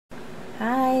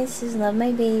Hi, this is Love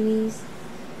My Babies.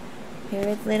 Here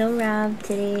with little Rob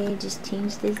today. Just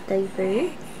changed his diaper.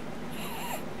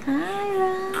 Hi,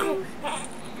 Rob.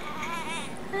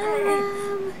 Hi,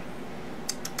 Rob.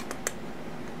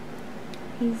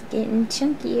 He's getting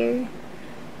chunkier.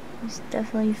 He's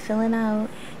definitely filling out.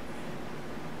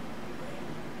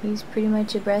 He's pretty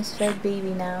much a breastfed baby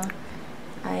now.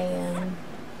 I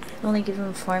only give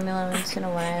him formula once in a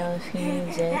while if he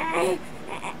needs it.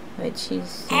 But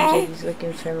seems like he's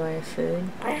looking for more food.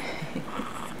 Hi,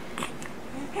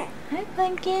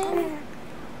 Pumpkin.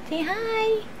 Say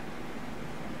hi.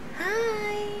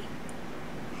 Hi.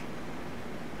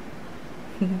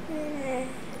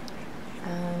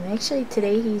 Actually,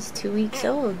 today he's 2 weeks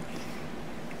old.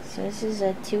 So this is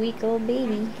a 2-week-old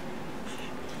baby.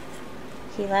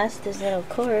 He lost his little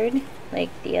cord like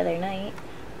the other night.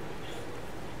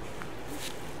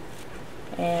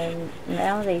 And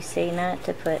now they say not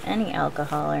to put any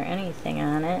alcohol or anything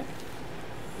on it.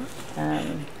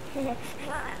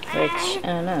 Which, I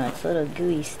don't know, it's a little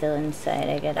gooey still inside.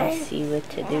 I gotta see what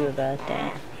to do about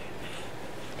that.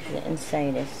 The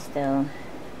inside is still...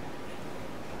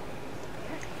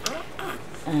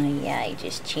 yeah, I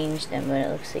just changed them, but it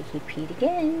looks like he peed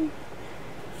again.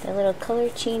 The little color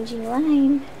changing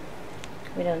line.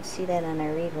 We don't see that on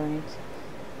our reborns.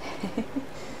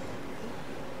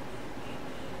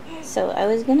 So I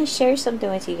was gonna share something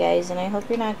with you guys, and I hope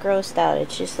you're not grossed out.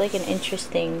 It's just like an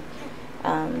interesting,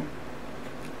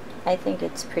 I think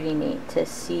it's pretty neat to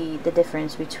see the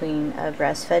difference between a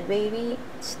breastfed baby's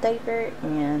diaper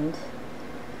and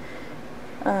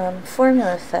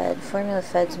formula fed. Formula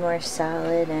fed's more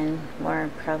solid and more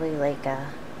probably like a,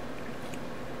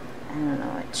 I don't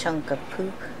know, a chunk of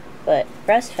poop. But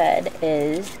breastfed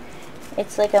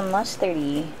it's like a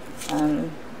mustardy,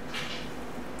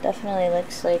 definitely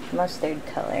looks like mustard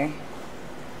color.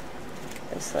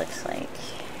 This looks like.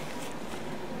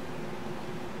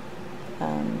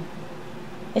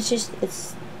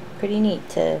 It's pretty neat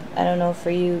to, I don't know, for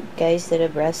you guys that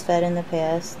have breastfed in the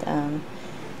past,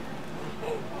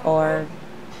 or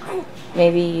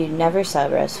maybe you never saw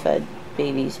breastfed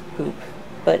babies poop,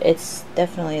 but it's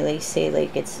definitely, they say,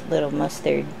 like it's little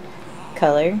mustard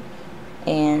color,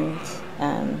 and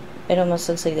it almost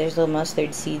looks like there's little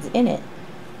mustard seeds in it.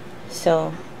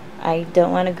 So I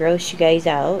don't want to gross you guys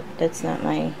out. That's not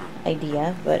my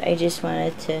idea, but I just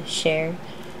wanted to share.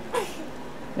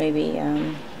 Maybe,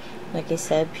 like I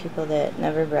said, people that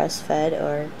never breastfed,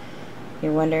 or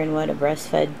you're wondering what a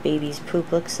breastfed baby's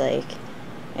poop looks like,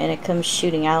 and it comes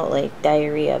shooting out like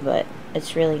diarrhea, but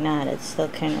it's really not. It's still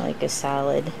kind of like a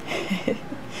solid.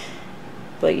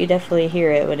 But you definitely hear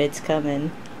it when it's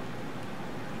coming.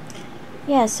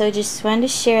 Yeah, so just wanted to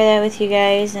share that with you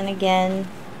guys, and again,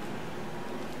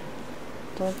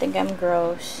 don't think I'm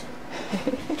gross.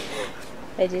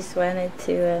 I just wanted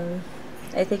to,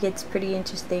 I think it's pretty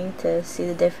interesting to see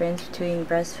the difference between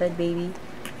breastfed baby,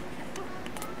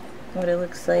 what it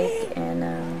looks like,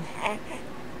 and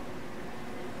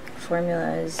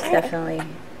formula is definitely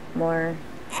more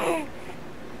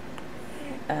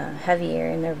heavier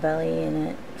in their belly, and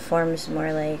it forms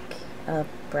more like a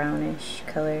brownish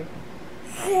color.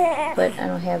 But I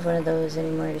don't have one of those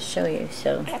anymore to show you,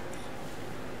 so.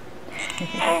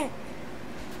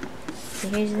 So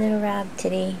here's little Rob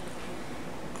today.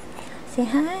 Say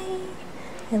hi.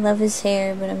 I love his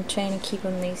hair, but I'm trying to keep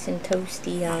him nice and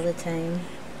toasty all the time.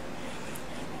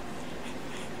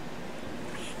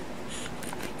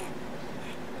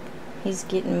 He's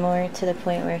getting more to the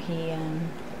point where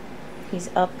he's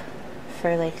up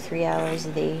for like 3 hours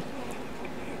a day,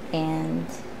 and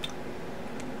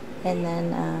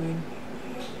then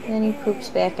he poops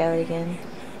back out again.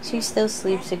 So he still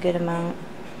sleeps a good amount,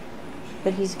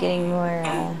 but he's getting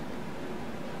more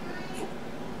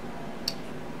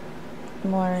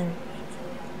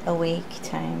awake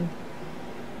time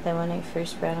than when I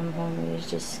first brought him home. He was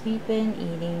just sleeping,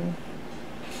 eating,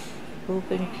 poop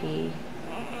and pee.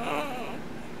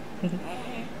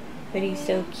 But he's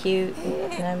so cute,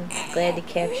 and I'm glad to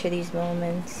capture these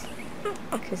moments,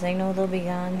 because I know they'll be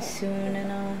gone soon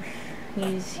enough.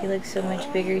 He looks so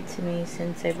much bigger to me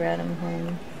since I brought him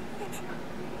home.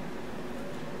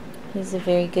 He's a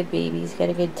very good baby. He's got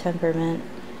a good temperament.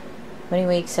 When he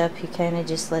wakes up, he kind of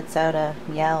just lets out a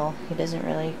yell. He doesn't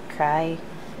really cry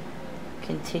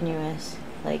continuous.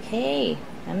 Like, hey,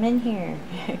 I'm in here.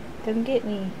 Come get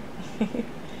me.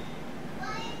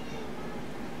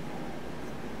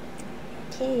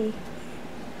 Okay.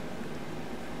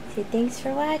 Say thanks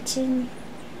for watching.